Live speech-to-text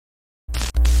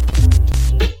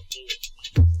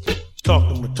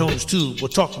talking with tones too. We're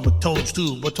talking with tones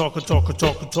too. We're talking with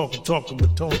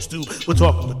tones too. We're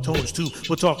talking with tones too.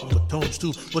 We're talking with tones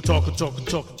too. We're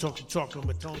talking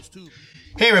with tones too.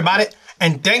 Hey everybody,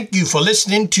 and thank you for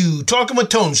listening to Talking with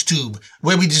Tones Tube,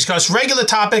 where we discuss regular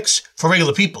topics for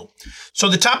regular people. So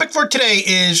the topic for today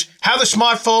is how the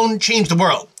smartphone changed the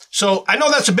world. So I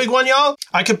know that's a big one, y'all.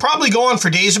 I could probably go on for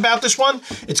days about this one.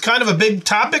 It's kind of a big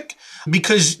topic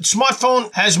because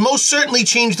smartphone has most certainly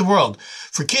changed the world.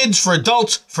 For kids, for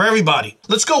adults, for everybody.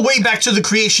 Let's go way back to the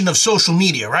creation of social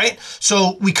media, right?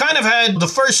 So we kind of had the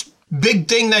first big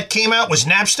thing that came out was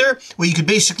Napster, where you could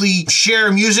basically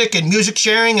share music and music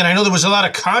sharing. And I know there was a lot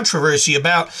of controversy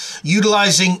about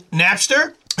utilizing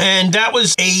Napster. And that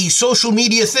was a social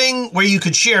media thing where you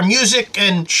could share music,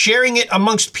 and sharing it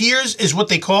amongst peers is what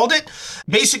they called it.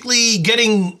 Basically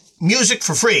getting music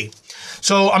for free.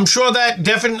 So I'm sure that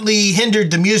definitely hindered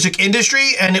the music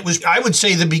industry, and it was, I would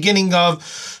say, the beginning of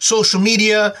social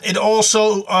media. It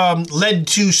also led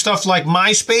to stuff like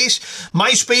MySpace.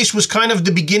 MySpace was kind of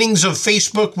the beginnings of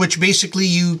Facebook, which basically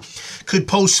you could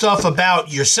post stuff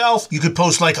about yourself. You could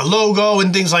post like a logo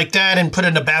and things like that and put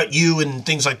an about you and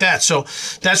things like that. So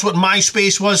that's what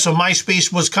MySpace was. So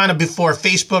MySpace was kind of before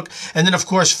Facebook. And then, of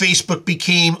course, Facebook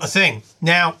became a thing.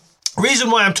 Now, the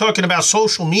reason why I'm talking about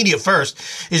social media first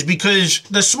is because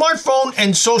the smartphone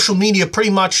and social media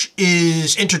pretty much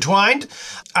is intertwined.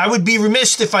 I would be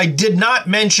remiss if I did not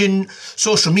mention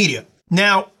social media.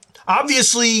 Now,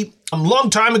 obviously, a long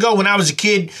time ago when I was a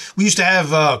kid, we used to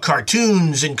have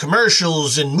cartoons and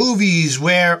commercials and movies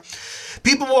where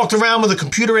people walked around with a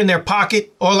computer in their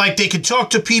pocket, or like they could talk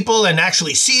to people and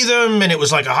actually see them, and it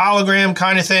was like a hologram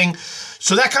kind of thing.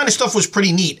 So that kind of stuff was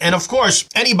pretty neat. And of course,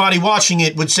 anybody watching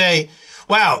it would say,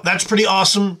 wow, that's pretty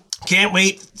awesome. Can't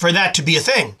wait for that to be a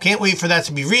thing. Can't wait for that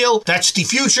to be real. That's the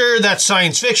future. That's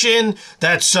science fiction.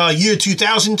 That's year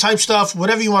 2000 type stuff,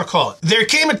 whatever you want to call it. There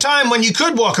came a time when you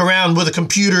could walk around with a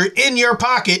computer in your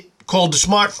pocket called the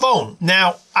smartphone.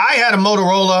 Now, I had a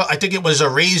Motorola. I think it was a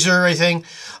Razr, I think.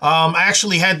 I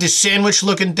actually had this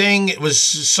sandwich-looking thing. It was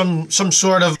some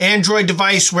sort of Android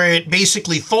device where it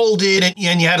basically folded,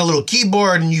 and you had a little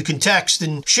keyboard, and you can text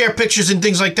and share pictures and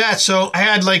things like that. So I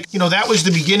had that was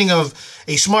the beginning of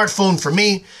a smartphone for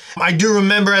me. I do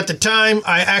remember at the time,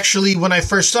 when I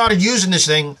first started using this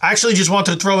thing, I actually just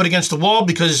wanted to throw it against the wall,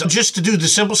 because just to do the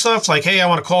simple stuff, like, hey, I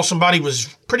want to call somebody,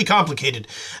 was pretty complicated.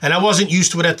 And I wasn't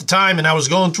used to it at the time, and I was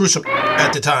going through some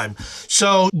at the time.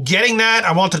 So getting that,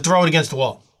 I wanted to throw it against the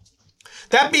wall.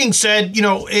 That being said,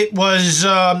 it was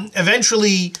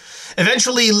eventually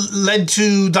led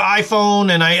to the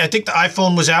iPhone, and I think the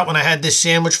iPhone was out when I had this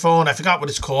sandwich phone. I forgot what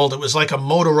it's called. It was like a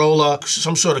Motorola,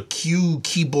 some sort of Q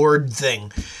keyboard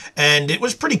thing. And it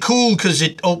was pretty cool because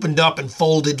it opened up and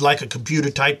folded like a computer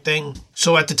type thing.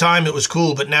 So at the time it was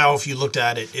cool, but now if you looked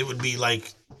at it, it would be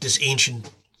like this ancient,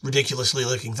 ridiculously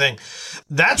looking thing.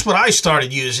 That's what I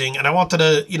started using, and I wanted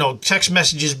to, text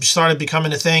messages started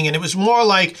becoming a thing, and it was more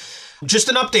like just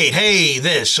an update. Hey,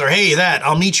 this, or hey, that.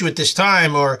 I'll meet you at this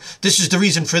time, or this is the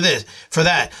reason for this, for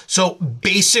that. So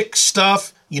basic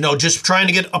stuff, just trying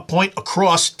to get a point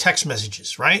across text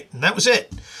messages, right? And that was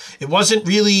it. It wasn't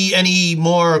really any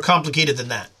more complicated than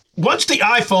that. Once the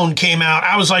iPhone came out,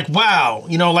 I was like, wow.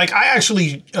 I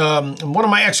actually, one of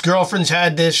my ex-girlfriends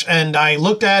had this, and I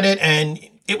looked at it, and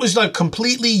it was a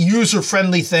completely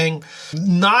user-friendly thing,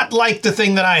 not like the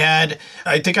thing that I had.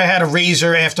 I think I had a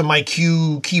Razr after my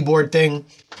Q keyboard thing.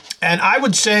 And I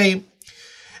would say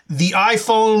the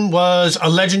iPhone was a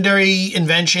legendary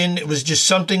invention. It was just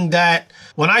something that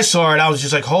when I saw it, I was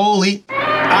just like, holy,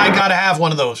 I gotta have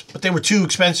one of those. But they were too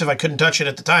expensive. I couldn't touch it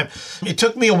at the time. It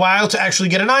took me a while to actually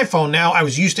get an iPhone. Now, I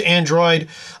was used to Android.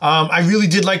 I really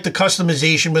did like the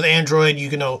customization with Android. You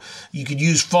could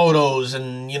use photos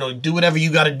and, do whatever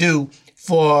you got to do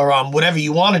for whatever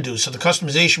you want to do. So the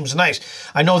customization was nice.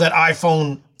 I know that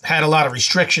iPhone had a lot of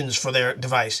restrictions for their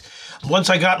device.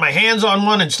 Once I got my hands on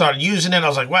one and started using it, I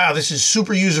was like, wow, this is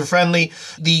super user-friendly.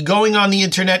 The going on the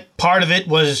internet part of it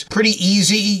was pretty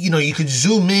easy. You could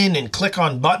zoom in and click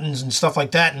on buttons and stuff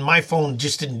like that, and my phone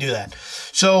just didn't do that.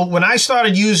 So when I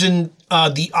started using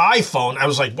the iPhone, I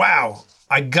was like, wow,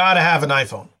 I gotta have an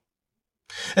iPhone.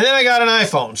 And then I got an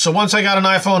iPhone. So once I got an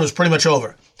iPhone, it was pretty much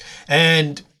over.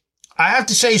 And I have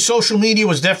to say, social media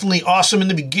was definitely awesome in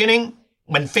the beginning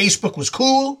when Facebook was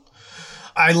cool.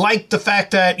 I liked the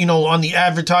fact that, on the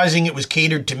advertising, it was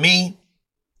catered to me.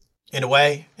 In a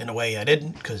way I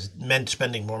didn't, because it meant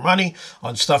spending more money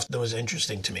on stuff that was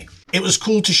interesting to me. It was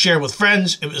cool to share with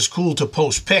friends. It was cool to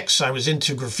post pics. I was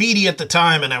into graffiti at the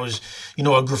time, and I was,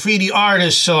 a graffiti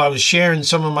artist, so I was sharing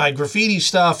some of my graffiti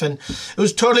stuff, and it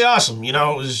was totally awesome. It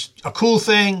was a cool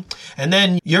thing. And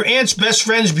then your aunt's best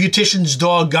friend's beautician's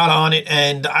dog got on it,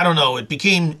 and I don't know, it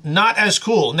became not as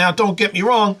cool. Now, don't get me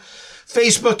wrong.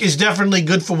 Facebook is definitely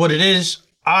good for what it is.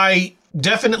 I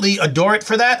definitely adore it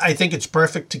for that. I think it's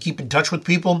perfect to keep in touch with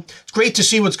people. It's great to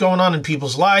see what's going on in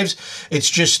people's lives. It's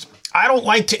just, I don't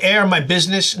like to air my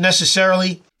business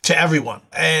necessarily to everyone.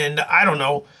 And I don't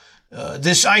know,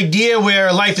 this idea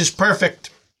where life is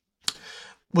perfect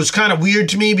was kind of weird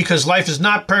to me, because life is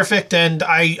not perfect. And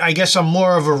I guess I'm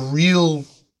more of a real,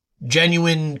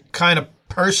 genuine kind of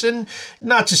person.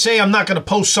 Not to say I'm not going to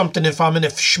post something if I'm in a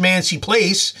schmancy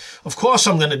place. Of course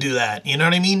I'm going to do that. You know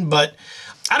what I mean? But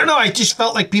I don't know. I just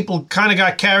felt like people kind of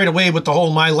got carried away with the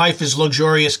whole my life is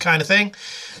luxurious kind of thing.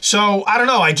 So I don't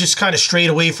know. I just kind of strayed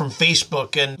away from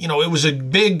Facebook, and, it was a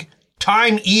big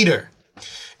time eater.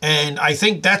 And I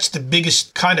think that's the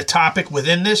biggest kind of topic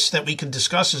within this that we can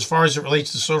discuss as far as it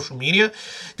relates to social media.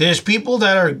 There's people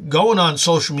that are going on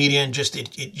social media and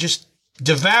it just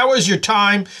devours your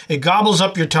time. It gobbles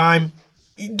up your time.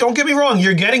 Don't get me wrong.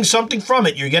 You're getting something from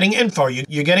it. You're getting info.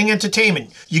 You're getting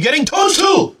entertainment. You're getting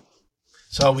toadstool.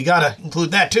 So we got to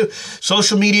include that too.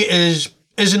 Social media is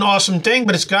an awesome thing,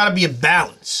 but it's got to be a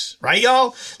balance, right,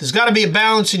 y'all? There's got to be a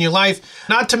balance in your life.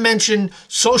 Not to mention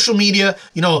social media.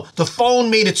 The phone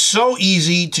made it so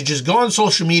easy to just go on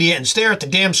social media and stare at the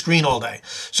damn screen all day.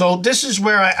 So this is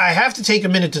where I have to take a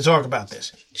minute to talk about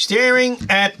this. Staring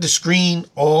at the screen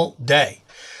all day.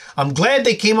 I'm glad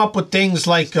they came up with things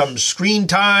like screen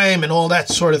time and all that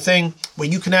sort of thing, where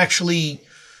you can actually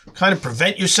kind of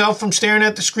prevent yourself from staring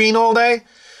at the screen all day.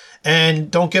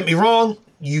 And don't get me wrong,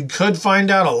 you could find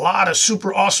out a lot of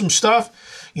super awesome stuff.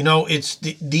 It's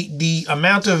the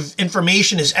amount of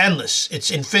information is endless. It's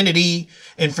infinity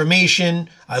information.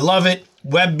 I love it.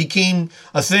 Web became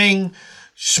a thing.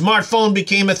 Smartphone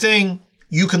became a thing.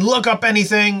 You can look up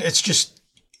anything. It's just,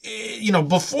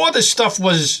 before this stuff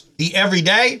was the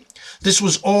everyday, this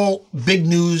was all big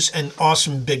news and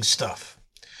awesome big stuff.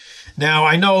 Now,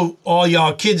 I know all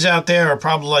y'all kids out there are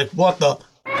probably like, what the?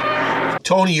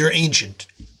 Tony, you're ancient.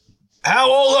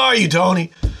 How old are you,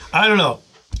 Tony? I don't know.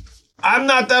 I'm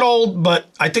not that old, but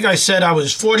I think I said I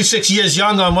was 46 years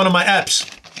young on one of my apps.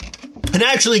 And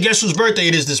actually, guess whose birthday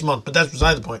it is this month? But that's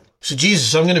beside the point. So,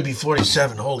 Jesus, I'm going to be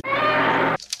 47. Holy.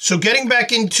 So, getting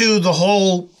back into the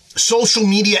whole social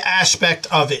media aspect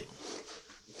of it.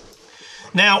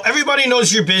 Now, everybody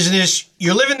knows your business.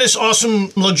 You're living this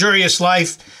awesome, luxurious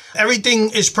life.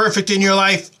 Everything is perfect in your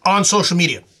life on social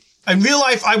media. In real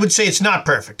life, I would say it's not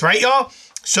perfect, right, y'all?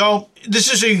 So this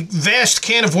is a vast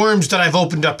can of worms that I've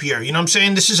opened up here. You know what I'm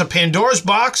saying? This is a Pandora's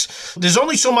box. There's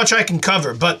only so much I can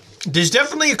cover, but there's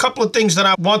definitely a couple of things that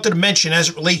I wanted to mention as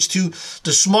it relates to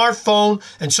the smartphone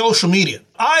and social media.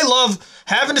 I love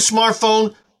having a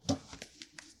smartphone.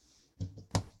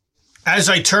 As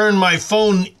I turn my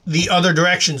phone the other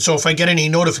direction, so if I get any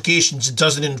notifications, it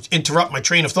doesn't interrupt my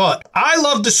train of thought. I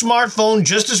love the smartphone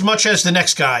just as much as the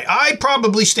next guy. I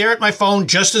probably stare at my phone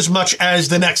just as much as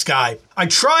the next guy. I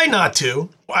try not to.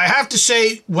 I have to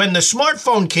say, when the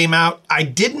smartphone came out, I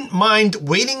didn't mind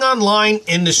waiting online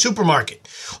in the supermarket.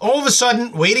 All of a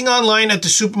sudden, waiting online at the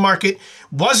supermarket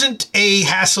wasn't a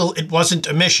hassle. It wasn't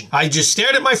a mission. I just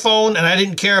stared at my phone and I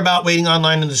didn't care about waiting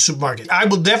online in the supermarket. I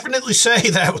will definitely say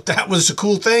that was a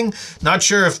cool thing. Not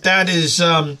sure if that is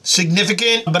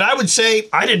significant, but I would say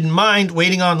I didn't mind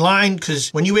waiting online, because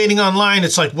when you're waiting online,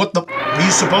 it's like, what the are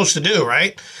you supposed to do,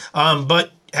 right?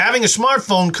 But having a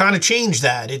smartphone kind of changed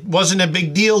that. It wasn't a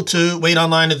big deal to wait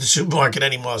online at the supermarket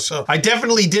anymore. So I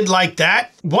definitely did like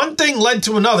that. One thing led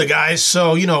to another, guys.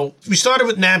 So, we started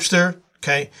with Napster,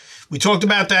 okay? We talked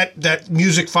about that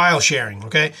music file sharing,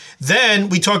 okay? Then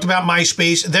we talked about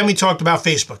MySpace. Then we talked about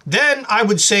Facebook. Then I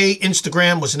would say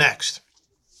Instagram was next.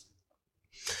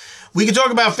 We could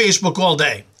talk about Facebook all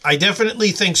day. I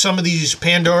definitely think some of these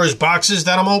Pandora's boxes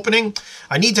that I'm opening,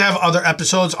 I need to have other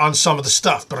episodes on some of the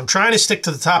stuff, but I'm trying to stick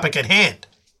to the topic at hand.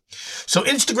 So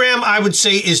Instagram, I would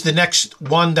say, is the next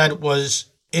one that was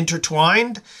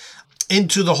intertwined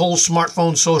into the whole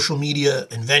smartphone social media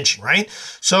invention, right?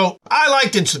 So I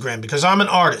liked Instagram because I'm an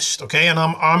artist, okay? And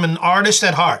I'm an artist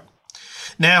at heart.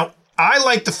 Now, I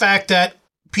like the fact that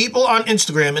people on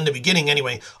Instagram, in the beginning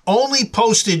anyway, only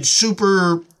posted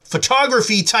super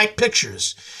photography type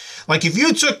pictures. Like if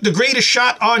you took the greatest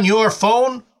shot on your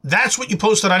phone, that's what you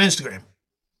posted on Instagram.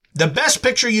 The best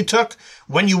picture you took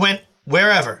when you went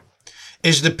wherever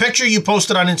is the picture you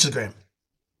posted on Instagram.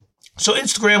 So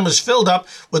Instagram was filled up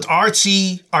with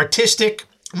artsy, artistic,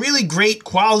 really great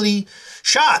quality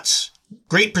shots,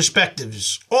 great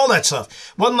perspectives, all that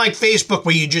stuff. Wasn't like Facebook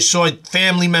where you just saw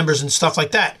family members and stuff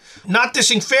like that. Not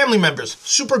dissing family members.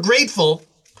 Super grateful.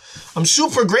 I'm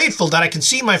super grateful that I can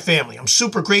see my family. I'm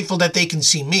super grateful that they can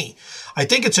see me. I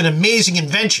think it's an amazing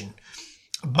invention.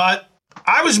 But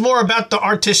I was more about the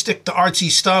artistic, the artsy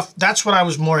stuff. That's what I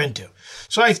was more into.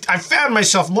 So I found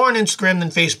myself more on Instagram than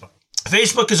Facebook.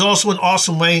 Facebook is also an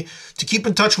awesome way to keep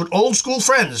in touch with old school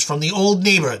friends from the old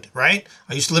neighborhood, right?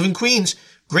 I used to live in Queens.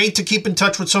 Great to keep in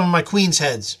touch with some of my Queens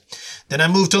heads. Then I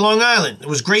moved to Long Island. It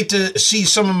was great to see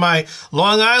some of my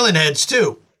Long Island heads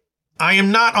too. I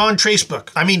am not on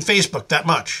Facebook that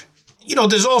much.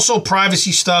 There's also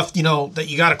privacy stuff, that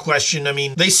you got to question.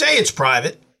 They say it's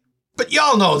private, but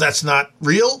y'all know that's not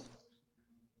real.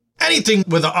 Anything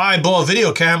with an eyeball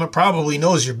video camera probably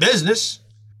knows your business.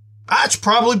 That's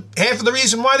probably half of the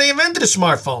reason why they invented a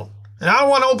smartphone. And I don't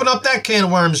want to open up that can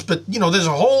of worms, but, there's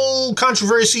a whole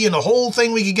controversy and a whole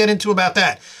thing we could get into about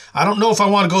that. I don't know if I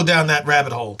want to go down that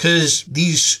rabbit hole, because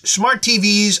these smart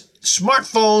TVs,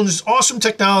 smartphones, awesome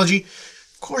technology,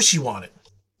 of course you want it.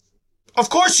 Of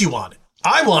course you want it.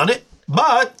 I want it,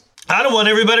 but I don't want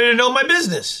everybody to know my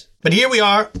business. But here we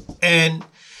are, and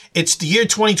it's the year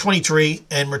 2023,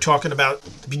 and we're talking about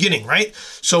the beginning, right?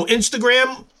 So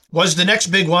Instagram was the next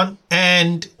big one,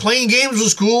 and playing games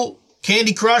was cool.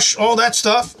 Candy Crush, all that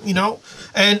stuff,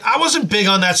 And I wasn't big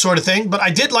on that sort of thing, but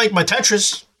I did like my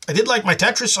Tetris. I did like my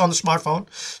Tetris on the smartphone.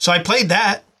 So I played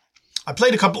that. I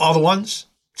played a couple other ones,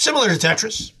 similar to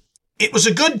Tetris. It was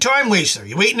a good time waster.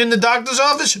 You waiting in the doctor's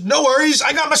office? No worries,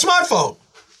 I got my smartphone.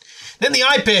 Then the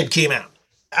iPad came out.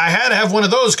 I had to have one of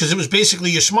those because it was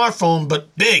basically your smartphone,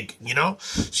 but big,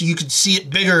 So you could see it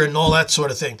bigger and all that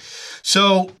sort of thing.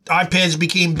 So iPads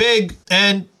became big,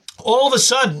 and all of a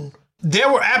sudden,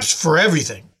 there were apps for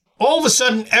everything. All of a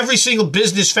sudden, every single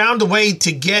business found a way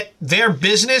to get their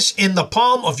business in the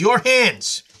palm of your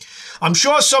hands. I'm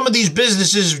sure some of these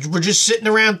businesses were just sitting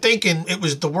around thinking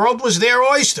the world was their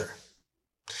oyster.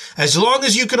 As long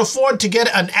as you can afford to get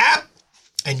an app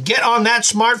and get on that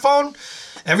smartphone,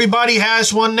 everybody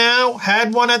has one now,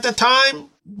 had one at the time,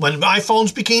 when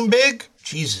iPhones became big.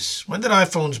 Jesus, when did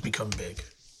iPhones become big?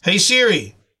 Hey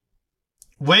Siri,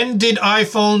 when did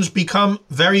iPhones become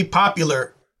very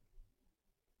popular?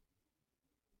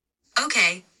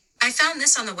 Okay, I found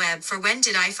this on the web for when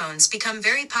did iPhones become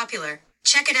very popular.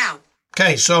 Check it out.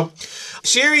 Okay, so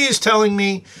Siri is telling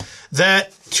me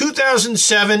that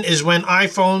 2007 is when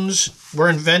iPhones were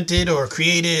invented or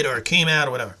created or came out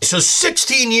or whatever. So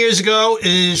 16 years ago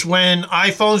is when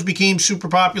iPhones became super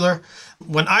popular,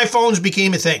 when iPhones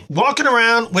became a thing. Walking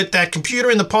around with that computer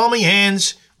in the palm of your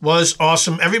hands was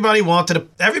awesome. Everybody wanted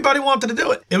to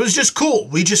do it. It was just cool.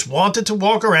 We just wanted to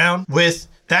walk around with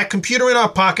that computer in our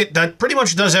pocket that pretty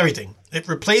much does everything. It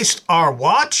replaced our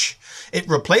watch. It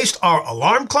replaced our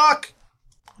alarm clock.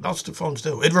 What else do phones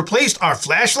do? It replaced our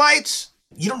flashlights.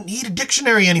 You don't need a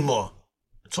dictionary anymore.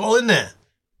 It's all in there.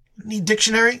 You don't need a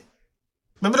dictionary.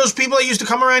 Remember those people that used to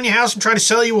come around your house and try to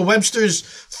sell you a Webster's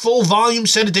full volume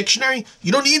set of dictionary?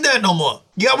 You don't need that no more.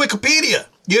 You got Wikipedia.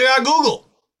 You got Google.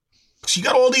 So you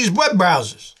got all these web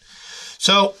browsers.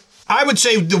 So I would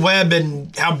say the web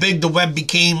and how big the web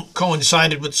became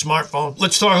coincided with smartphone.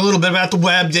 Let's talk a little bit about the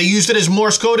web. They used it as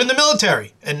Morse code in the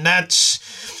military, and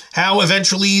that's how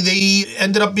eventually they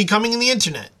ended up becoming the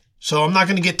internet. So I'm not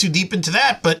going to get too deep into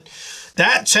that, but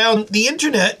that's how the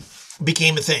internet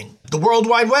became a thing. The World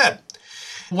Wide Web.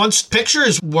 Once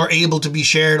pictures were able to be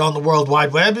shared on the World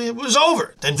Wide Web, it was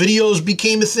over. Then videos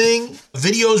became a thing.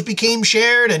 Videos became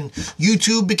shared, and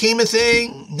YouTube became a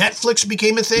thing. Netflix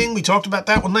became a thing. We talked about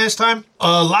that one last time.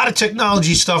 A lot of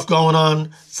technology stuff going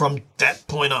on from that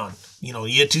point on.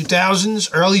 Year 2000s,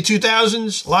 early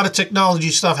 2000s, a lot of technology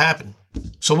stuff happened.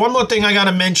 So one more thing I got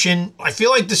to mention. I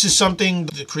feel like this is something,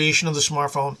 the creation of the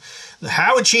smartphone,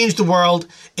 how it changed the world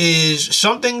is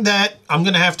something that I'm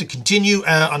going to have to continue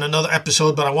on another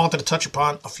episode, but I wanted to touch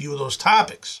upon a few of those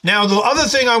topics. Now, the other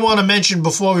thing I want to mention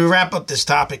before we wrap up this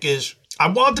topic is I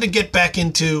wanted to get back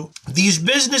into these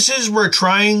businesses were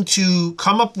trying to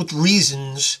come up with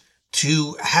reasons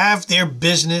to have their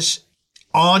business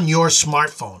on your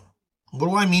smartphone. What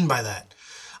do I mean by that?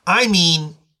 I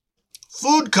mean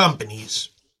food companies,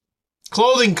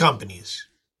 clothing companies,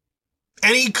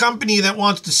 any company that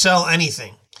wants to sell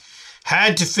anything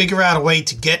had to figure out a way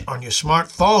to get on your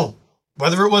smartphone,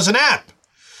 whether it was an app,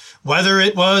 whether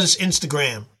it was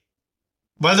Instagram,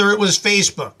 whether it was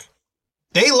Facebook.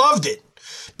 They loved it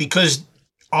because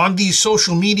on these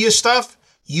social media stuff,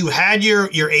 you had your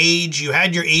age, you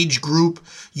had your age group,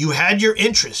 you had your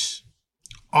interests.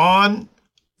 on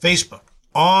Facebook,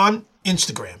 on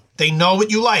Instagram. They know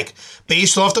what you like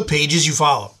based off the pages you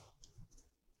follow.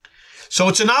 So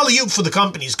it's an alley-oop for the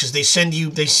companies because they send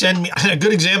me a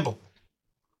good example.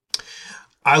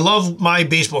 I love my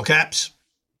baseball caps.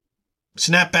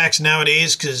 Snapbacks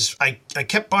nowadays because I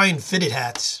kept buying fitted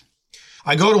hats.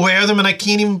 I go to wear them and I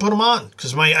can't even put them on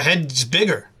because my head is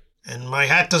bigger and my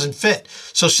hat doesn't fit.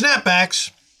 So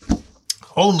snapbacks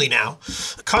only now.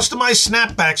 Customized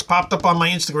snapbacks popped up on my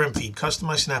Instagram feed.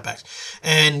 Customized snapbacks.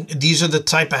 And these are the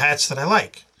type of hats that I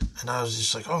like. And I was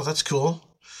just like, oh, that's cool.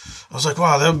 I was like,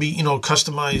 wow, that would be,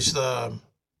 customized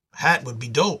hat would be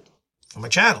dope for my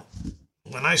channel.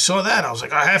 When I saw that, I was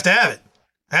like, I have to have it.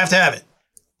 I have to have it.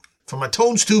 For my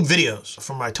Tones Tube videos,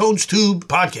 for my Tones Tube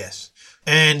podcast.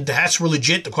 And the hats were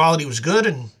legit. The quality was good.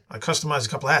 And I customized a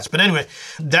couple of hats. But anyway,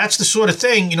 that's the sort of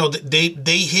thing,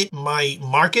 they hit my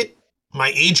market,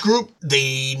 my age group.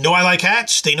 They know I like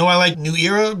hats. They know I like New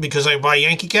Era because I buy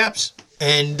Yankee caps.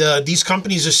 And these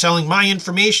companies are selling my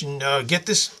information. Get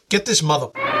this mother.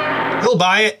 He'll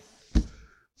buy it.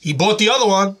 He bought the other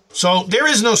one. So there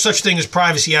is no such thing as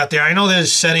privacy out there. I know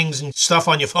there's settings and stuff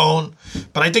on your phone,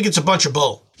 but I think it's a bunch of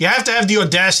bull. You have to have the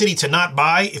audacity to not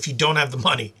buy if you don't have the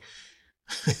money.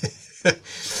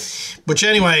 But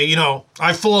anyway,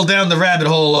 I fall down the rabbit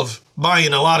hole of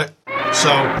buying a lot of...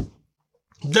 So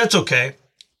that's okay.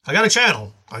 I got a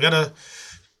channel. I got to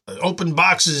open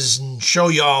boxes and show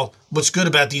y'all what's good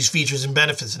about these features and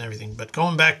benefits and everything. But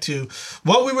going back to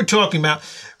what we were talking about,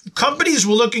 companies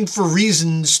were looking for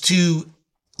ways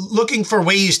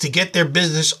to get their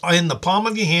business in the palm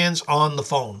of your hands on the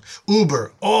phone.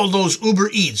 Uber, all those Uber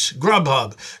Eats,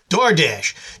 Grubhub,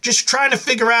 DoorDash, just trying to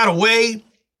figure out a way.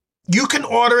 You can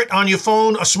order it on your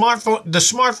phone, a smartphone. The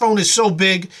smartphone is so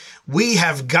big, we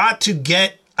have got to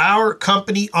get our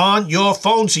company on your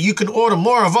phone so you can order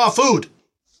more of our food.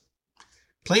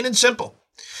 Plain and simple.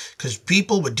 Because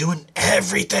people were doing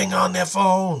everything on their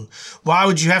phone. Why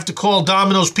would you have to call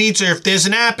Domino's Pizza if there's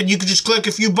an app and you can just click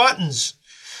a few buttons?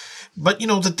 But,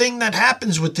 the thing that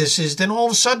happens with this is then all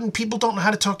of a sudden people don't know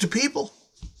how to talk to people.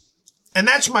 And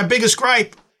that's my biggest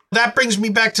gripe. That brings me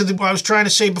back to what I was trying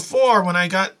to say before when I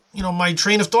got, my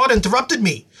train of thought interrupted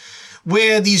me.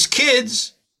 Where these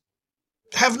kids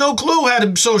have no clue how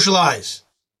to socialize.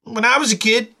 When I was a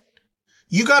kid,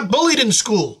 you got bullied in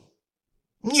school.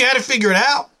 You had to figure it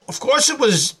out. Of course it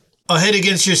was a hit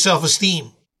against your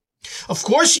self-esteem. Of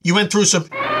course you went through some...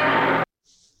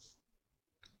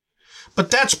 But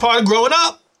that's part of growing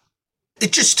up.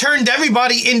 It just turned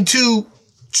everybody into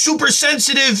super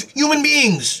sensitive human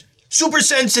beings. Super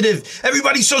sensitive.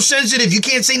 Everybody's so sensitive. You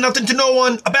can't say nothing to no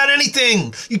one about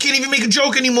anything. You can't even make a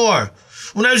joke anymore.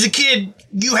 When I was a kid,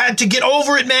 you had to get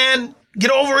over it, man.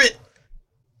 Get over it.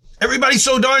 Everybody's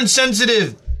so darn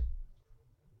sensitive.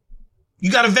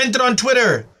 You got to vent it on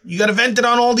Twitter. You got to vent it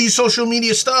on all these social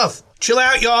media stuff. Chill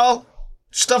out, y'all.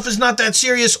 Stuff is not that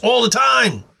serious all the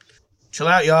time. Chill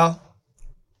out, y'all.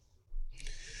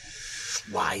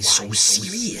 Why so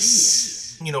serious?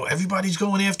 Everybody's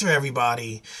going after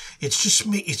everybody.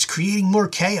 It's creating more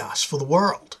chaos for the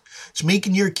world. It's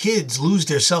making your kids lose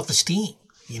their self-esteem.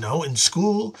 In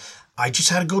school, I just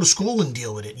had to go to school and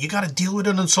deal with it. You got to deal with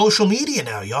it on social media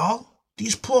now, y'all.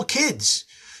 These poor kids.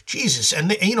 Jesus.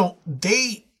 And,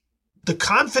 the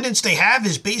confidence they have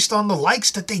is based on the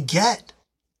likes that they get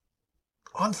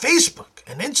on Facebook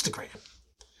and Instagram.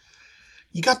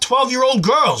 You got 12-year-old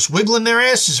girls wiggling their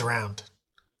asses around.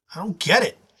 I don't get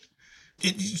it.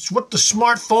 It's what the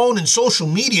smartphone and social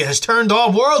media has turned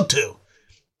our world to.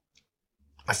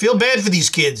 I feel bad for these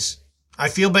kids. I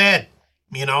feel bad,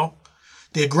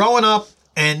 They're growing up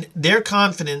and their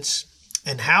confidence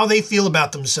and how they feel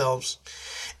about themselves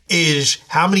is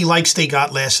how many likes they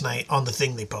got last night on the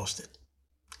thing they posted.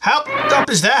 How up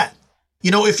is that?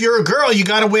 If you're a girl, you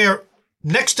got to wear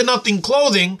next to nothing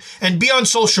clothing and be on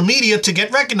social media to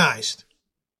get recognized.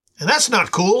 And that's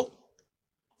not cool.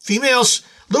 Females,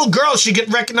 little girls should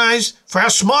get recognized for how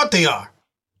smart they are.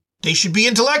 They should be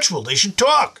intellectual. They should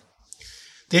talk.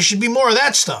 There should be more of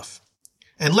that stuff.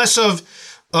 And less of,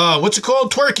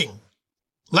 twerking.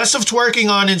 Less of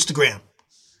twerking on Instagram.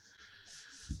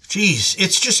 Jeez,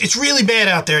 it's really bad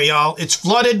out there, y'all. It's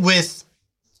flooded with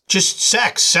just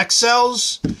sex. Sex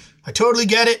sells. I totally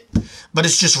get it. But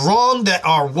it's just wrong that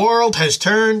our world has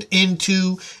turned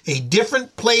into a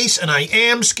different place, and I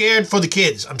am scared for the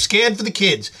kids. I'm scared for the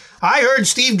kids. I heard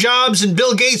Steve Jobs and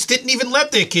Bill Gates didn't even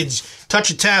let their kids touch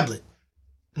a tablet.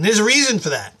 And there's a reason for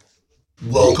that.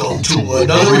 Welcome to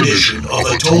another edition of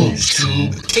a Tones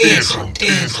Tube Tantrum.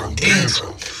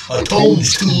 A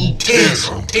Tones Tube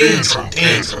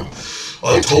Tantrum.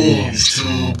 A Tones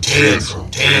Tube tantrum.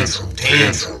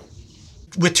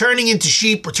 We're turning into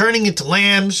sheep, we're turning into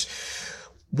lambs,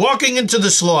 walking into the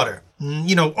slaughter.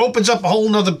 Opens up a whole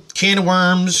nother can of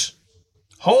worms.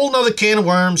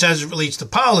 As it relates to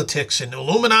politics and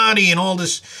Illuminati and all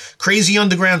this crazy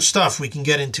underground stuff we can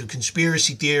get into,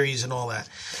 conspiracy theories and all that.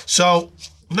 So,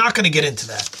 I'm not going to get into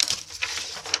that.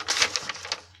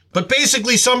 But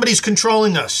basically, somebody's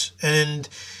controlling us, and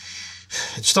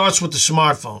it starts with the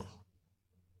smartphone.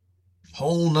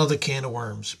 Whole nother can of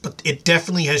worms. But it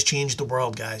definitely has changed the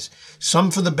world, guys. Some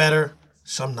for the better,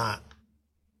 some not.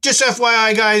 Just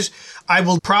FYI, guys, I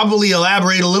will probably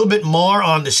elaborate a little bit more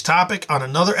on this topic on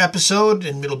another episode,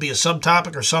 and it'll be a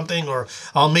subtopic or something, or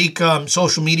I'll make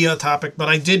social media a topic. But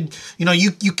I did,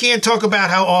 you can't talk about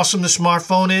how awesome the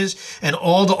smartphone is and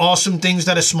all the awesome things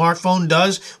that a smartphone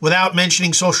does without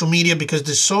mentioning social media, because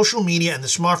the social media and the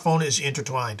smartphone is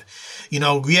intertwined.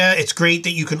 Yeah, it's great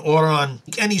that you can order on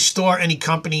any store, any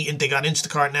company, and they got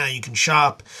Instacart now. You can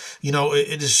shop.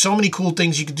 There's so many cool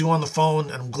things you can do on the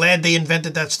phone, and I'm glad they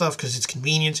invented that stuff because it's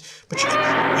convenience, but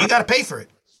you got to pay for it.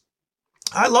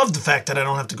 I love the fact that I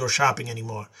don't have to go shopping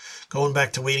anymore, going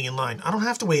back to waiting in line. I don't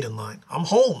have to wait in line. I'm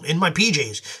home in my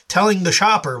PJs telling the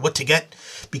shopper what to get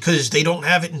because they don't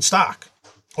have it in stock.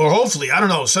 Or hopefully, I don't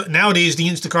know. So nowadays, the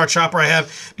Instacart shopper I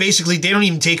have, basically, they don't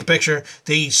even take a picture.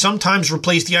 They sometimes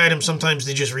replace the item. Sometimes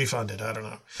they just refund it. I don't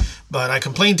know. But I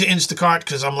complained to Instacart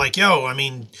because I'm like,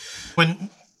 when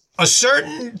a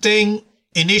certain thing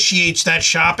initiates that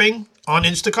shopping on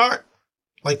Instacart,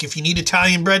 like if you need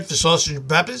Italian bread for sausage and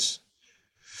peppers,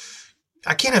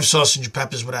 I can't have sausage and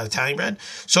peppers without Italian bread.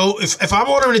 So if I'm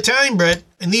ordering Italian bread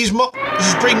and these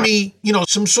just bring me,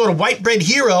 some sort of white bread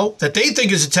hero that they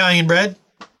think is Italian bread,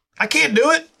 I can't do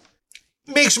it.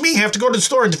 It makes me have to go to the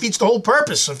store and defeats the whole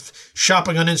purpose of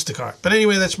shopping on Instacart. But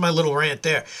anyway, that's my little rant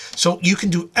there. So you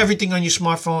can do everything on your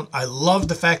smartphone. I love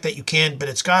the fact that you can, but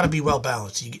it's got to be well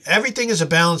balanced. Everything is a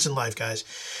balance in life, guys.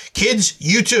 Kids,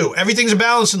 you too. Everything's a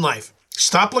balance in life.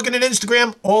 Stop looking at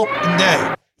Instagram all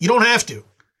day. You don't have to.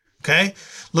 Okay?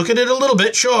 Look at it a little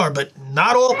bit, sure, but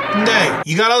not all day.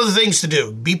 You got other things to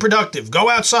do. Be productive. Go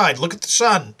outside. Look at the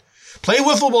sun. Play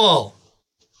wiffle ball.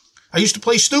 I used to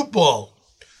play stoop ball.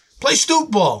 Play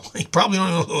stoop ball. You probably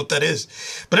don't know what that is.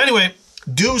 But anyway,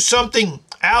 do something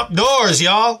outdoors,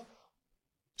 y'all.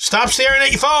 Stop staring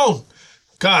at your phone.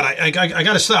 God, I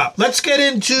got to stop. Let's get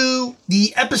into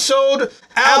the episode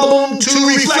album to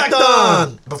reflect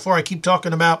on. Before I keep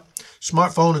talking about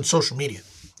smartphone and social media.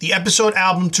 The episode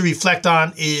album to reflect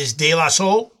on is De La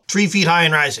Soul, 3 Feet High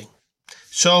and Rising.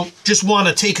 So just want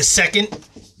to take a second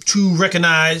to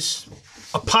recognize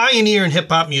a pioneer in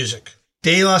hip-hop music.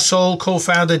 De La Soul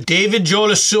co-founder David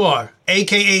Jolasur,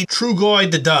 a.k.a.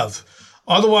 Trugoy the Dove,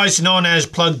 otherwise known as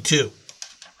Plug 2.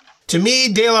 To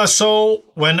me, De La Soul,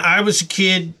 when I was a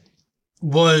kid,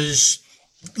 was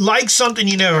like something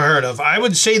you never heard of. I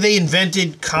would say they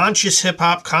invented conscious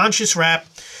hip-hop, conscious rap,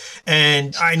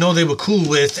 and I know they were cool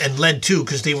with and led to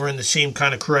because they were in the same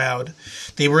kind of crowd.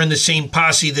 They were in the same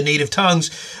posse, the Native Tongues.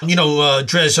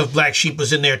 Drez of Black Sheep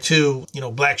was in there too,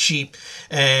 Black Sheep.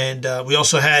 And we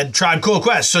also had Tribe Called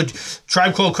Quest. So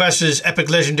Tribe Called Quest's epic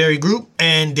legendary group,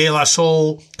 and De La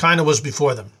Soul kind of was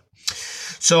before them.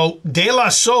 So De La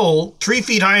Soul, 3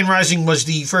 Feet High and Rising was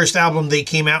the first album they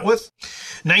came out with,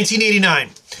 1989.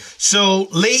 So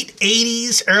late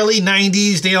 80s, early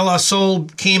 90s, De La Soul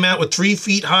came out with 3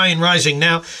 Feet High and Rising.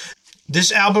 Now,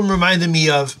 this album reminded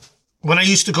me of when I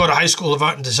used to go to High School of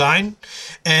Art and Design,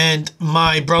 and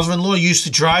my brother-in-law used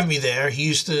to drive me there. It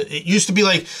used to be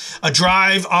like a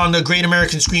drive on the Great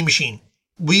American Screen Machine.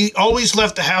 We always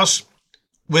left the house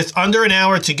with under an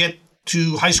hour to get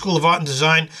to High School of Art and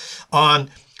Design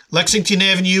on Lexington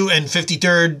Avenue and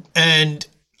 53rd, and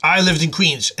I lived in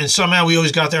Queens, and somehow we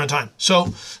always got there on time.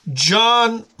 So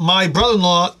John, my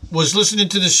brother-in-law, was listening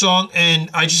to this song,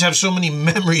 and I just have so many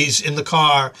memories in the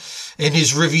car in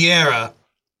his Riviera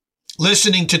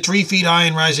listening to 3 Feet High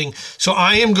and Rising. So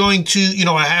I am going to,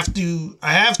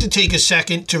 I have to take a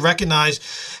second to recognize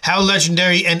how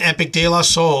legendary and epic De La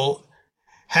Soul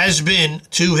has been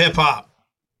to hip hop.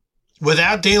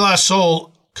 Without De La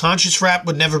Soul, conscious rap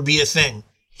would never be a thing.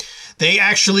 They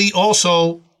actually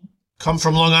also come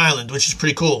from Long Island, which is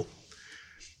pretty cool.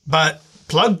 But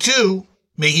Plug 2,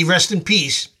 may he rest in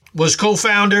peace, was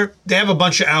co-founder. They have a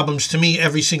bunch of albums. To me,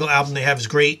 every single album they have is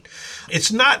great.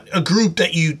 It's not a group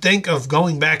that you think of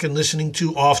going back and listening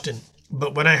to often.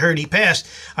 But when I heard he passed,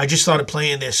 I just started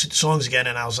playing their songs again,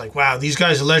 and I was like, wow, these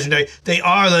guys are legendary. They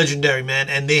are legendary, man,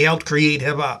 and they helped create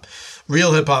hip-hop.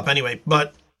 Real hip-hop, anyway.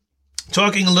 But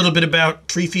talking a little bit about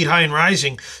 3 Feet High and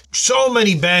Rising. So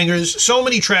many bangers, so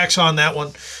many tracks on that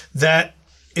one that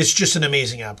it's just an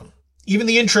amazing album. Even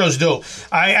the intros do.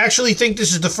 I actually think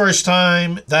this is the first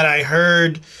time that I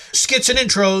heard skits and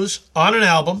intros on an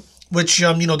album, which,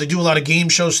 they do a lot of game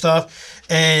show stuff,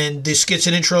 and the skits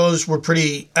and intros were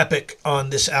pretty epic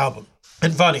on this album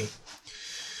and funny.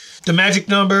 The Magic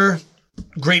Number,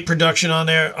 great production on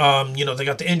there. They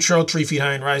got the intro, 3 Feet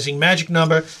High and Rising, Magic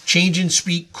Number, Change and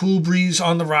Speak, Cool Breeze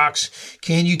on the Rocks,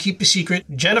 Can You Keep a Secret,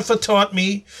 Jennifer Taught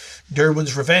Me,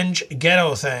 Derwin's Revenge,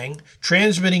 Ghetto Thing,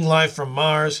 Transmitting Live from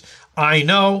Mars, I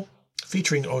Know,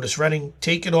 featuring Otis Redding,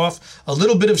 Take It Off, A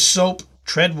Little Bit of Soap,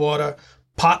 Tread Water,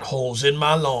 Potholes in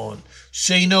My Lawn,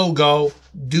 Say No Go,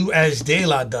 Do As De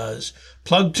La Does,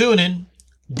 Plug Tunin',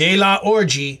 De La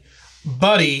Orgy,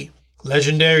 Buddy,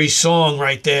 legendary song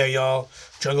right there, y'all.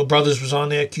 Jungle Brothers was on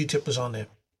there, Q-Tip was on there.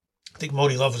 I think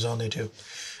Moni Love was on there too.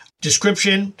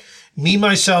 Description, Me,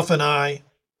 Myself, and I.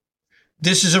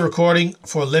 This is a recording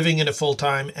for living in a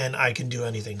full-time, and I can do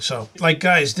anything. So,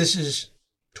 guys, this is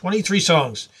 23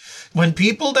 songs. When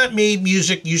people that made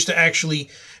music used to actually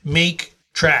make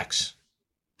tracks,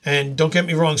 and don't get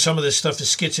me wrong, some of this stuff is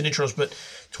skits and intros, but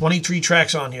 23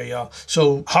 tracks on here, y'all.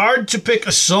 So hard to pick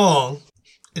a song.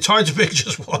 It's hard to pick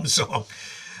just one song.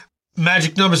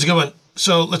 Magic Number's a good one.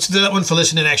 So let's do that one for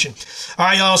listening action. All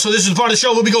right, y'all. So this is the part of the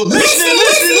show where we go, listening,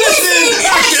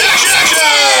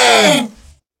 action.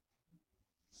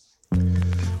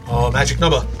 Oh, Magic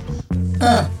Number.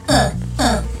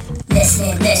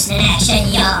 Listen, action,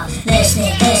 y'all. Listen,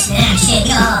 action,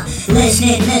 y'all.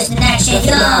 Listen, action,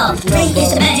 y'all. 3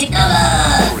 is the magic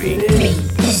number. 3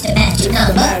 is the magic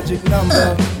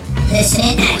number.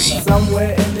 Listen, action.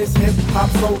 Somewhere in this hip hop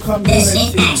soul community.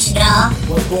 Listen, action, y'all.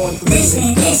 Was born to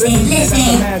Listen.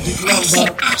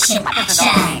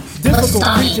 Action. Difficult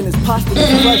preaching is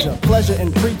positive pleasure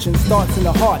in preaching starts in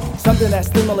the heart. Something that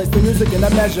stimulates the music in a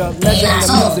measure. Measure in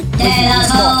the music.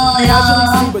 Casually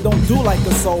see but don't do like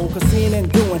the soul. Cause seeing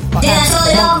and doing are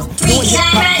actions. Doing hip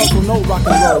hop hustle, no rock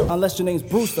and roll. Unless your name's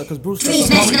Brewster, cause Brewster's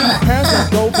a homie. Parents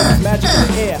don't go cause it's magic in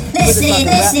the air. Listen.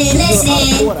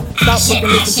 Stop looking,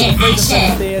 listen to the phrases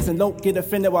downstairs and don't get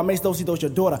offended while Mace Dosey does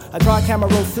your daughter. A tri-camera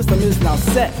roll system is now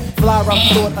set. Fly around the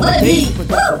store under Daisy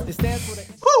Productions. It stands for the...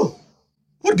 Woo!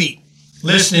 What a beat.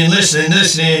 Listening,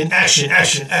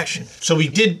 action. So we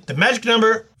did the Magic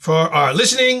Number for our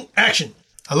listening action.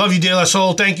 I love you, De La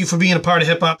Soul. Thank you for being a part of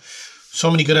hip-hop.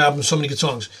 So many good albums, so many good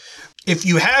songs. If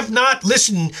you have not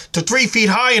listened to 3 Feet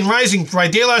High and Rising by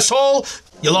De La Soul,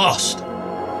 you lost.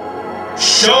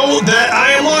 Show that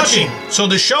I am watching. So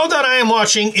the show that I am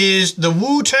watching is The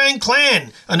Wu-Tang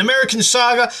Clan, an American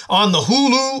saga on the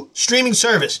Hulu streaming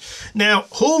service. Now,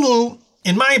 Hulu,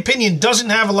 in my opinion,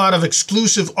 doesn't have a lot of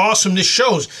exclusive awesomeness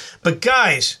shows. But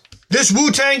guys, this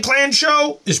Wu-Tang Clan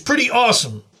show is pretty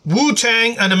awesome.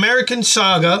 Wu-Tang, an American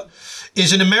saga,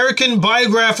 is an American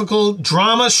biographical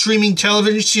drama streaming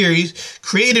television series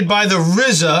created by the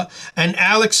RZA and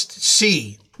Alex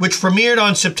C., which premiered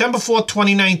on September 4th,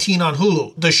 2019 on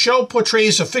Hulu. The show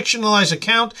portrays a fictionalized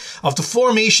account of the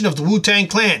formation of the Wu-Tang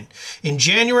Clan. In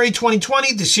January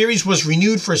 2020, the series was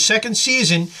renewed for a second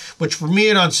season, which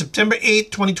premiered on September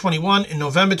 8th, 2021. In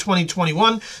November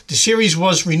 2021, the series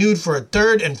was renewed for a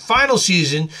third and final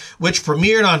season, which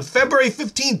premiered on February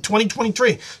 15th,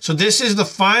 2023. So this is the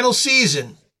final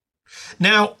season.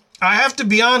 Now, I have to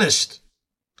be honest.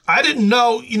 I didn't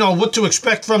know, what to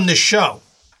expect from this show.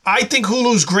 I think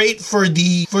Hulu's great for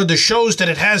the shows that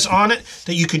it has on it,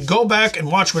 that you could go back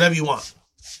and watch whatever you want.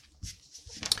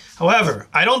 However,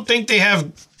 I don't think they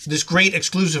have this great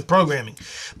exclusive programming.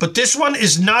 But this one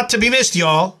is not to be missed,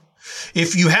 y'all.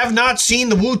 If you have not seen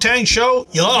the Wu-Tang show,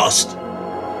 you lost.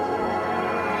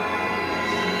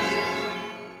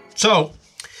 So,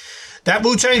 that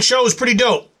Wu-Tang show is pretty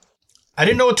dope. I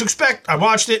didn't know what to expect. I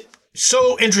watched it.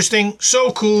 So interesting,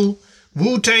 so cool.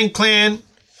 Wu-Tang Clan.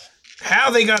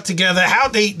 How they got together, how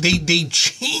they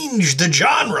changed the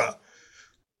genre.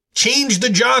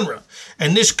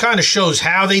 And this kind of shows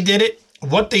how they did it,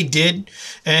 what they did.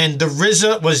 And the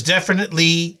RZA was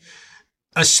definitely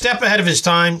a step ahead of his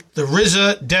time. The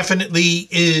RZA definitely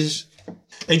is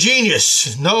a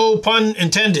genius. No pun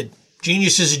intended.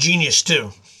 Genius is a genius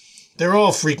too. They're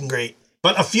all freaking great.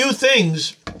 But a few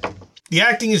things, the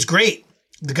acting is great.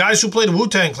 The guys who play the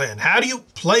Wu-Tang Clan. How do you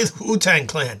play the Wu-Tang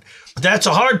Clan? That's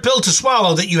a hard pill to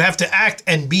swallow, that you have to act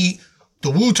and be the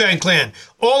Wu-Tang Clan.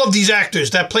 All of these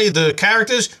actors that play the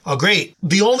characters are great.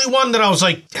 The only one that I was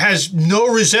like, has no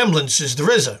resemblance is the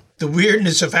RZA. The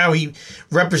weirdness of how he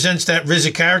represents that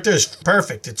RZA character is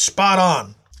perfect. It's spot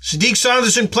on. Sadiq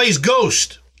Sanderson plays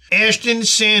Ghost. Ashton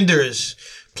Sanders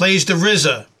plays the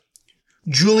RZA.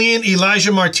 Julian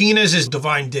Elijah Martinez is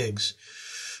Divine Diggs.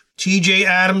 TJ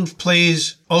Adams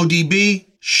plays ODB.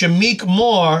 Shamik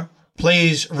Moore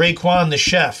plays Raekwon the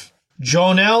Chef.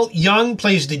 Jonell Young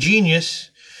plays the Genius.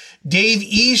 Dave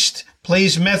East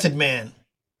plays Method Man.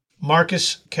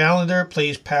 Marcus Callender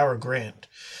plays Power Grant.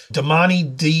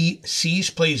 Damani D. Cease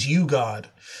plays You God.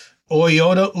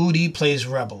 Oyota Udi plays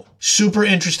Rebel. Super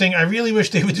interesting. I really wish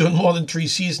they were doing more than 3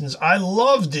 seasons. I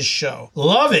love this show.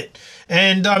 Love it.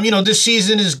 And, this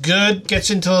season is good. Gets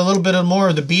into a little bit of more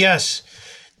of the BS.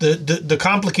 The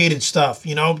complicated stuff.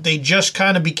 They just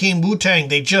kind of became Wu-Tang.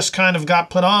 They just kind of got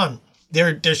put on.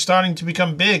 They're starting to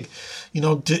become big.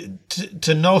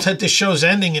 To know that this show's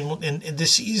ending in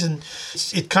this season,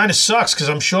 it kind of sucks because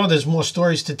I'm sure there's more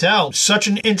stories to tell. Such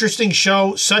an interesting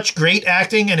show, such great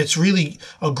acting, and it's really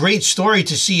a great story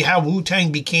to see how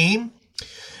Wu-Tang became.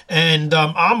 And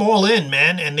I'm all in,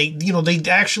 man. And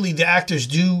the actors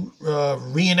do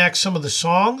reenact some of the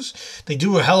songs. They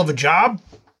do a hell of a job.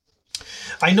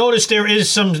 I noticed there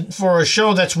is for a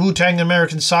show that's Wu-Tang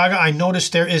American Saga, I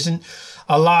noticed there isn't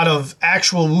a lot of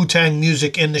actual Wu-Tang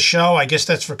music in the show. I guess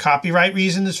that's for copyright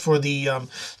reasons, for the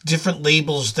different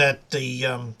labels that the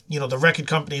record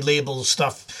company labels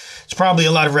stuff. It's probably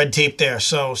a lot of red tape there.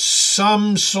 So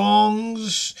some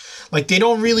songs, like they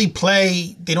don't really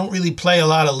play a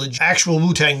lot of actual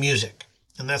Wu-Tang music.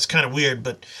 And that's kind of weird,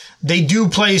 but they do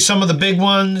play some of the big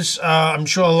ones. I'm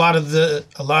sure a lot of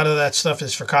that stuff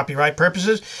is for copyright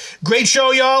purposes. Great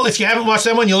show, y'all. If you haven't watched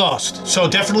that one, you lost. So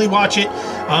definitely watch it.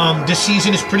 This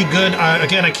season is pretty good.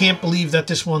 Again, I can't believe that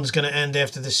this one's going to end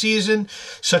after the season.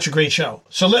 Such a great show.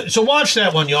 So watch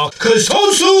that one, y'all. Because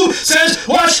Toadstool says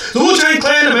watch the Wu-Tang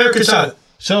Clan American Saga.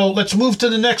 So let's move to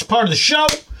the next part of the show.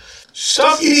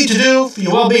 Stuff you need to do for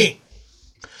your well-being.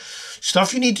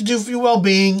 Stuff you need to do for your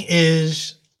well-being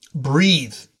is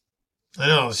breathe. I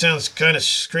know, it sounds kind of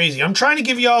crazy. I'm trying to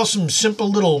give y'all some simple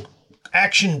little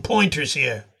action pointers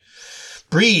here.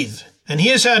 Breathe. And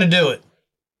here's how to do it.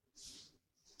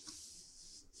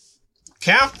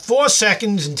 Count 4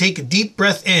 seconds and take a deep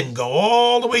breath in. Go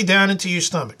all the way down into your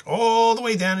stomach. All the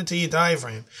way down into your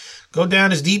diaphragm. Go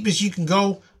down as deep as you can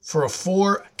go for a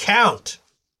 4 count.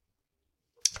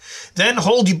 Then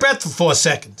hold your breath for 4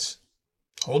 seconds.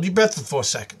 Hold your breath for 4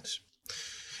 seconds.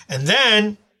 And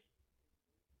then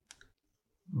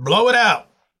blow it out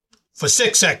for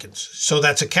 6 seconds. So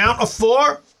that's a count of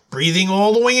 4, breathing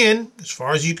all the way in, as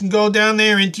far as you can go down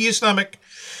there into your stomach.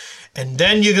 And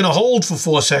then you're going to hold for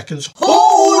 4 seconds.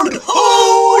 Hold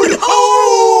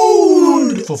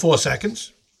for 4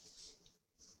 seconds.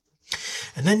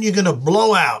 And then you're going to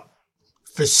blow out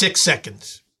for 6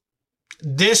 seconds.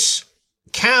 This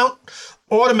count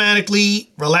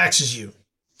automatically relaxes you.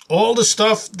 All the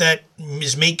stuff that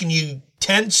is making you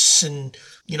tense and,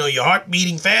 your heart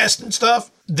beating fast and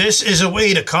stuff, this is a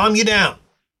way to calm you down.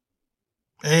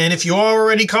 And if you're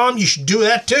already calm, you should do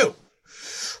that too.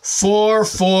 4,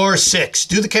 4, 6.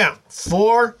 Do the count.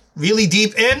 4, really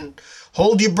deep in.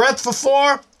 Hold your breath for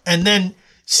 4. And then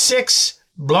 6,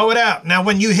 blow it out. Now,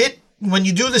 when you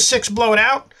do the 6, blow it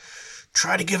out,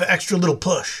 try to give an extra little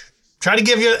push. Try to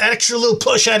give you an extra little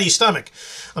push out of your stomach.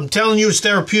 I'm telling you, it's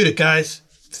therapeutic, guys.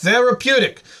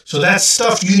 Therapeutic. So that's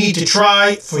stuff you need to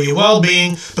try for your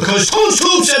well-being because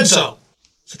Toadstool said so.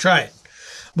 So try it.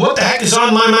 What the heck is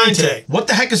on my mind today? What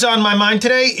the heck is on my mind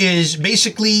today is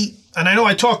basically, and I know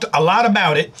I talked a lot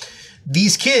about it,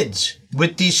 these kids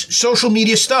with these social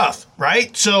media stuff,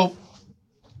 right? So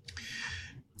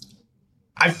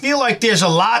I feel like there's a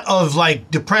lot of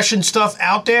depression stuff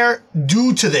out there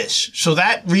due to this. So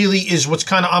that really is what's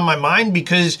kind of on my mind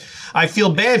because I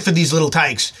feel bad for these little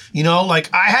tykes.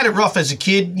 I had it rough as a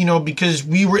kid, because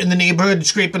we were in the neighborhood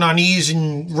scraping our knees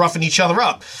and roughing each other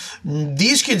up.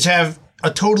 These kids have a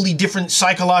totally different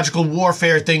psychological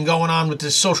warfare thing going on with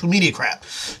this social media crap.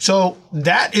 So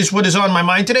that is what is on my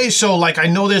mind today. So I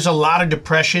know there's a lot of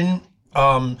depression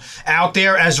out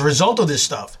there as a result of this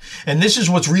stuff. And this is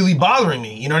what's really bothering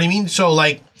me. You know what I mean? So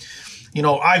iPhones,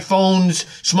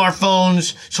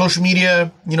 smartphones, social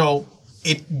media,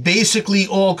 it basically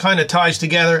all kind of ties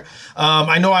together.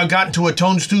 I know I've gotten to a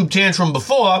Toadstool tantrum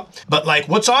before, but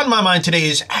what's on my mind today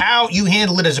is how you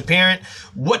handle it as a parent.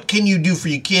 What can you do for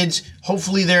your kids?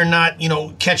 Hopefully they're not,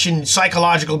 catching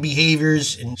psychological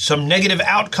behaviors and some negative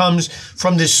outcomes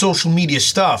from this social media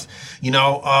stuff.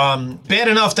 Bad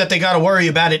enough that they got to worry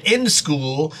about it in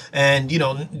school and,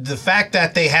 the fact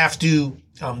that they have to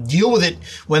deal with it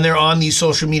when they're on these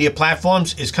social media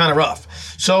platforms is kind of rough.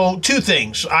 So 2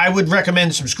 things. I would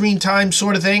recommend some screen time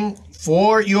sort of thing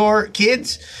for your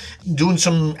kids, doing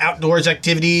some outdoors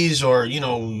activities or,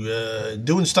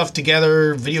 doing stuff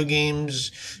together, video games,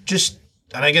 just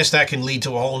And I guess that can lead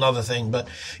to a whole nother thing. But,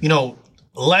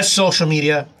 less social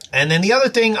media. And then the other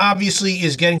thing, obviously,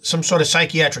 is getting some sort of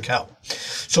psychiatric help.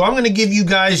 So I'm going to give you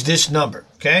guys this number,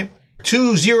 okay?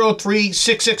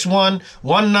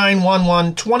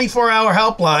 203-661-1911, 24-hour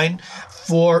helpline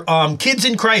for Kids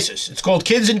in Crisis. It's called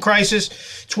Kids in Crisis,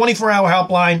 24-hour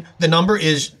helpline. The number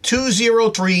is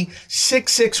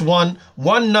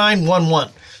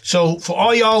 203-661-1911. So for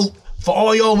all y'all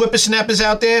whippersnappers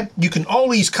out there, you can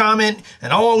always comment,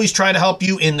 and I'll always try to help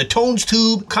you in the Tones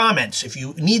Tube comments. If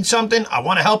you need something, I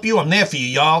want to help you. I'm there for you,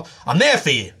 y'all. I'm there for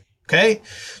you. Okay?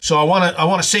 So I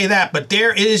want to say that, but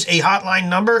there is a hotline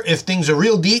number if things are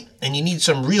real deep and you need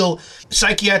some real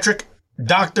psychiatric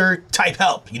doctor type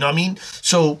help. You know what I mean?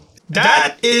 So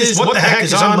that is what the heck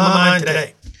is on my mind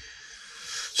today.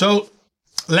 So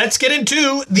let's get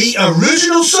into the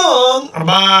original song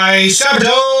by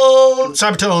Cybertone.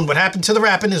 Cybertone, What Happened to the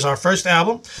Rappin' is our first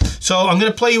album. So I'm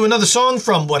going to play you another song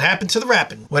from What Happened to the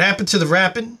Rappin'. What Happened to the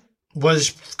Rappin'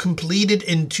 was completed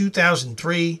in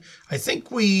 2003. I think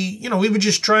we were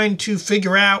just trying to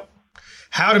figure out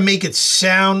how to make it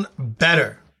sound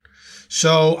better.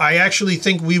 So I actually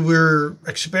think we were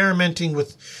experimenting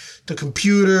with the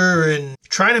computer and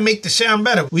trying to make the sound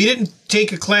better. We didn't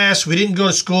take a class. We didn't go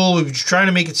to school. We were just trying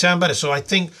to make it sound better. So I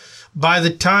think by the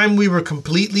time we were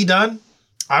completely done,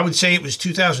 I would say it was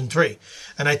 2003.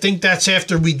 And I think that's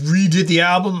after we redid the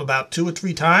album about 2 or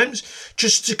 3 times,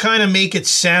 just to kind of make it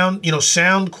sound,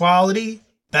 sound quality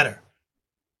better.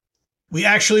 We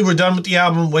actually were done with the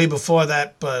album way before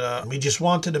that, but we just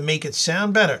wanted to make it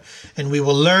sound better. And we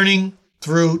were learning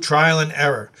through trial and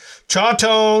error.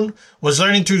 Chartone was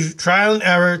learning through trial and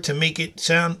error to make it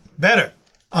sound better.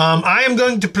 I am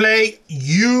going to play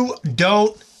You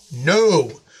Don't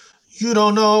Know. You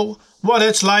don't know what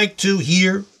it's like to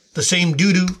hear the same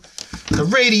doo-doo. The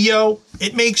radio,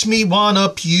 it makes me wanna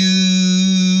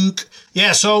puke.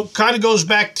 Yeah, so kind of goes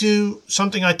back to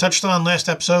something I touched on last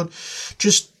episode.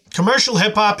 Just commercial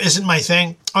hip-hop isn't my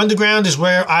thing. Underground is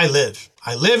where I live.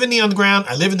 I live in the underground.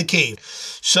 I live in the cave.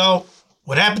 So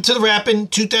What Happened to the Rappin',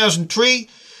 2003,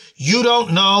 You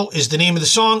Don't Know is the name of the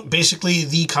song. Basically,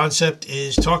 the concept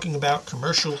is talking about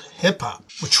commercial hip-hop.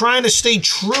 We're trying to stay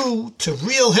true to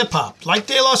real hip-hop, like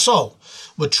De La Soul.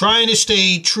 We're trying to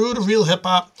stay true to real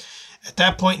hip-hop. At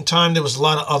that point in time, there was a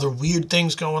lot of other weird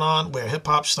things going on where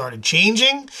hip-hop started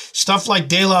changing. Stuff like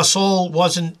De La Soul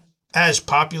wasn't as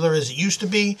popular as it used to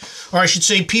be. Or I should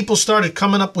say, people started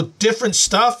coming up with different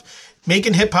stuff,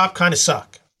 making hip-hop kind of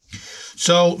suck.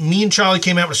 So me and Charlie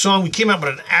came out with a song. We came out with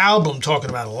an album talking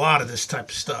about a lot of this type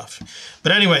of stuff.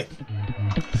 But anyway.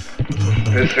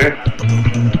 That's it.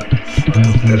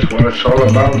 That's what it's all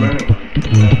about, man.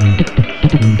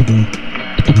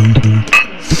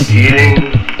 Eating,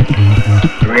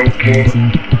 drinking,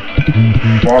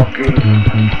 fucking,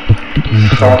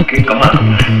 sucking,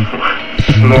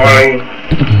 snoring,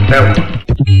 that one.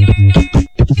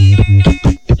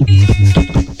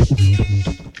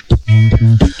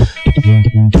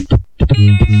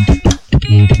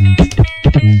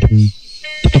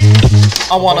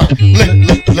 I wanna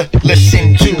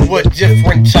listen to a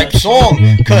different type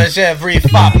song, cause every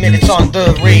 5 minutes on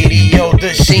the radio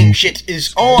the same shit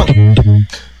is on.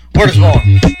 Word is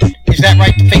wrong. Is that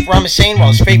right? The fake rhyme is saying while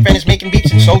his fake friend is making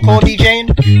beats and so-called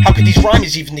DJing? How could these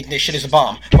rhymers even think this shit is a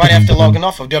bomb? Right after logging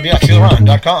off of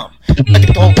wxlrhyme.com. I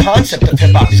think the whole concept of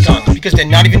hip-hop is gone, because they're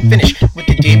not even finished with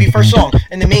the debut first song,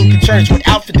 and the main concern is what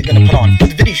outfit they're gonna put on for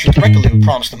the video shoot the record label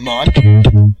promised them on.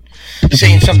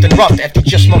 Saying something rough after you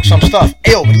just smoked some stuff.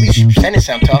 Ayo, but at least you pretend to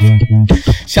sound tough.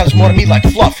 Sounds more to me like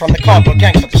fluff from the cardboard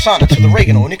gangster persona to the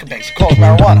Reagan or Nickelbacks that calls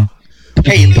marijuana.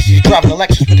 Hey, at least he's driving a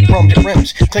Lexus with the chrome-tipped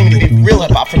rims, claiming to be real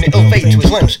hip-hop from the ill fate to his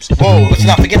limbs. Whoa, let's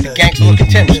not forget the gangster-looking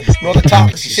Timbs, nor the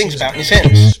topics he sings about in his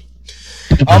hymns.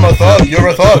 I'm a thug, you're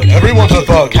a thug, everyone's a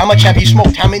thug. How much have you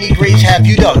smoked? How many graves have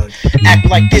you dug? Act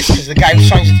like this, cause the guy who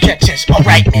signs the check says,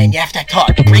 alright man, you have to act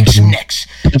hard, break some necks.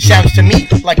 Sounds to me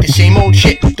like the same old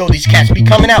shit, though these cats be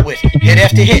coming out with hit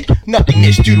after hit.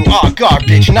 Nothingness due to our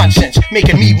garbage nonsense,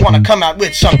 making me wanna come out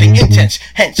with something intense.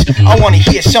 Hence, I wanna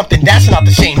hear something that's not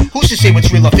the same. Who's to say what's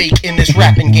real or fake in this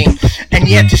rapping game? And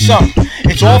yet to some,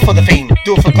 it's all for the fame.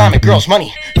 Do it for glamour, girls,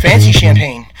 money, fancy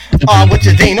champagne. What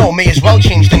do they know? May as well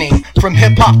change the name from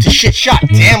hip-hop to shit shot.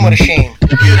 Damn, what a shame.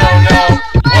 You don't know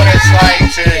what it's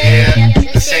like to hear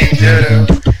the same doo-doo.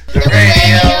 The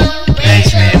radio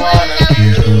makes me wanna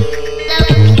puke.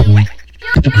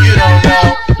 You don't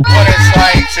know what it's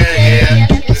like to hear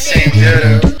the same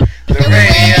doo-doo. The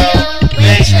radio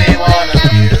makes me wanna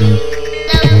puke.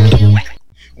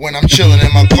 When I'm chilling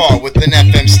in my car with an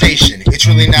FM station, it's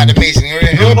really not amazing. Or a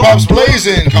hip-hop hip-hop's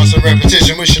blazing. Constant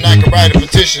repetition, wishing I could write a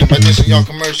petition. By dishing y'all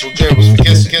commercial gerbils for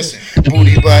kissing.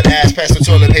 Booty, butt, ass, pass the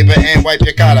toilet paper and wipe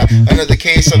your cotta. Another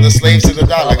case of the slaves to the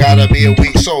dollar. Gotta be a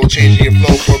weak soul, changing your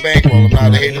flow for a bankroll. I'm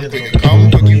not a hater, quick you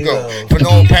come, quick you go. For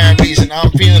no apparent reason,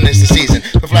 I'm feeling this the season.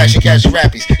 The flashy catchy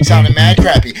rappies, sounding mad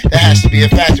crappy. That has to be a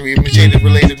factory. Mutated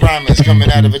related rhymers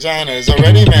coming out of vaginas.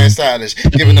 Already man stylish.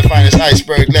 Giving the finest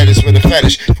iceberg lettuce with a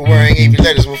fetish for wearing AV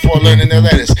letters before learning their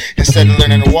letters. Instead of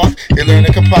learning to walk, they learn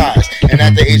to compose. And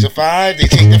at the age of 5, they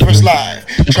take their first live.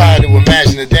 Try to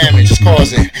imagine the damage it's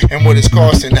causing and what it's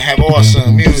costing to have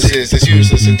awesome muses that's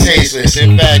useless and tasteless.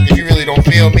 In fact, if you really don't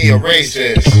feel me, erase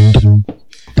this. You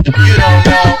don't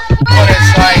know what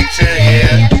it's like to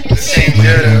hear the same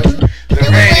doo-doo. The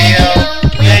radio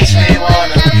makes me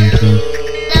wanna do.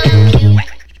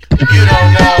 You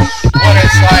don't know what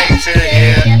it's like to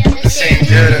hear the same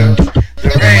doo-doo. The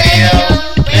radio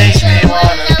makes me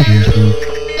wanna do.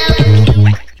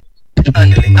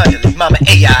 Underly, mama,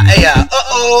 aya,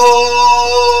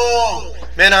 uh-oh.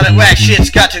 Man, all that whack shit's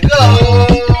got to go.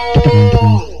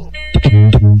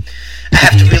 I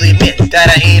have to really admit that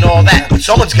I ain't all that, but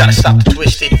someone's gotta stop the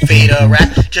twisted fader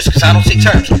rap. Just cause I don't say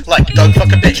terms like Doug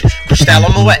fuck a bitch, Cristal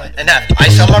on my wet, and have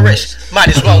ice on my wrist. Might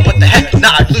as well, what the heck,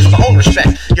 nah, I'd lose my own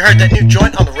respect. You heard that new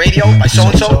joint on the radio by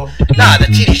so-and-so? Nah, that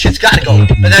TD shit's gotta go,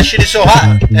 but that shit is so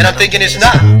hot, and I'm thinking it's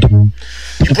not.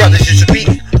 You brothers just repeat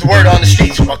the word on the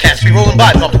streets while cats be rolling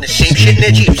by bumping the same shit in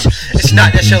their jeeps. It's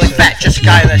not necessarily fact, just a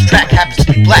guy on that track happens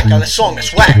to be black on a song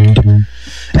that's whack and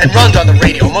runs on the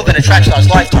radio more than a track star's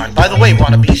lifetime. By the way,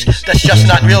 wannabes, that's just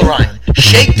not real rhyme.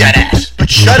 Shake that ass, but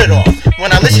shut it off.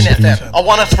 When I listen to FM, I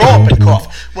wanna throw up and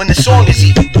cough. When the song is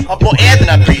eating up more air than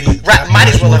I breathe, rap might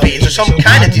as well have AIDS or some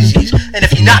kind of disease. And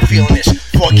if you're not feeling this,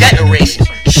 forget erasing.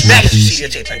 Smash the CD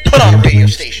tape and put on a radio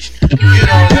station. You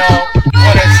don't know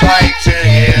what it's like to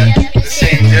hear the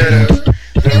same doo-doo.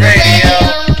 The radio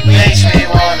makes me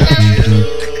wanna do.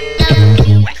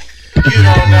 You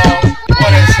don't know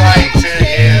what it's like to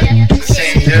hear the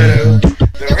same doo-doo.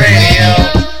 The radio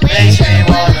makes me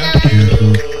wanna do.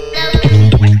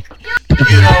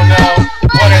 You don't know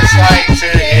what it's like to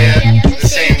hear the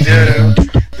same doo-doo.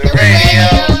 The radio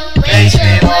makes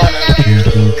me wanna do.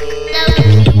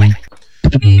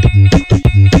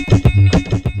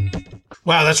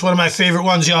 Wow, that's one of my favorite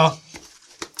ones, y'all.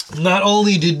 Not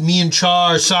only did me and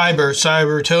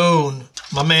Cybertone,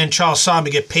 my man Charles Sabe,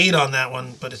 get paid on that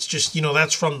one, but it's just,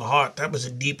 that's from the heart. That was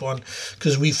a deep one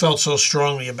because we felt so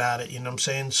strongly about it, you know what I'm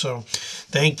saying? So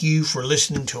thank you for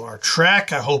listening to our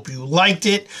track. I hope you liked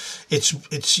it. It's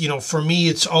for me,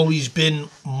 it's always been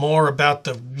more about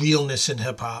the realness in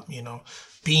hip hop,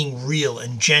 being real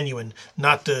and genuine,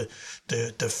 not the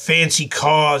fancy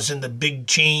cars and the big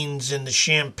chains and the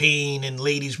champagne and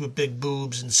ladies with big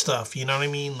boobs and stuff. You know what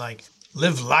I mean? Like,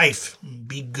 live life,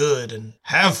 be good, and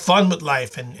have fun with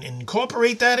life, and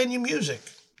incorporate that in your music.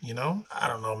 I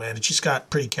don't know, man. It just got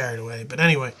pretty carried away. But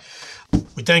anyway,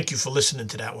 we thank you for listening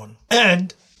to that one.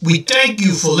 And we thank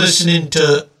you for listening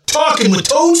to Talking with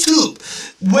Tones Tube,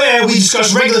 where we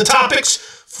discuss regular topics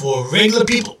for regular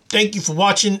people. Thank you for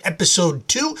watching episode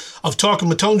 2 of Talking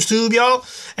with Tones Tube, y'all.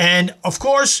 And of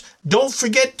course, don't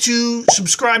forget to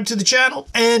subscribe to the channel,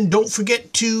 and don't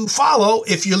forget to follow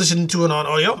if you're listening to it on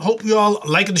audio. Hope you all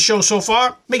liking the show so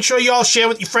far. Make sure you all share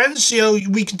with your friends.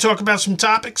 We can talk about some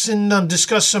topics and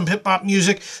discuss some hip hop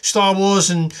music, Star Wars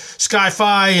and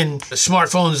Sci-Fi and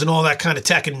smartphones and all that kind of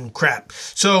tech and crap.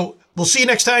 So we'll see you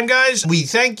next time, guys. We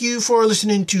thank you for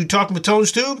listening to Talking with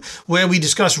Tones Tube, where we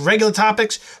discuss regular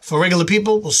topics for regular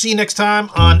people. We'll see you next time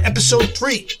on episode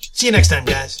 3. See you next time,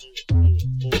 guys.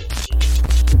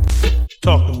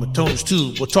 Talking with Tones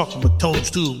Tube. We're talking with Tones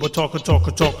Tube. We're talking with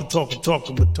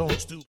Tones Tube.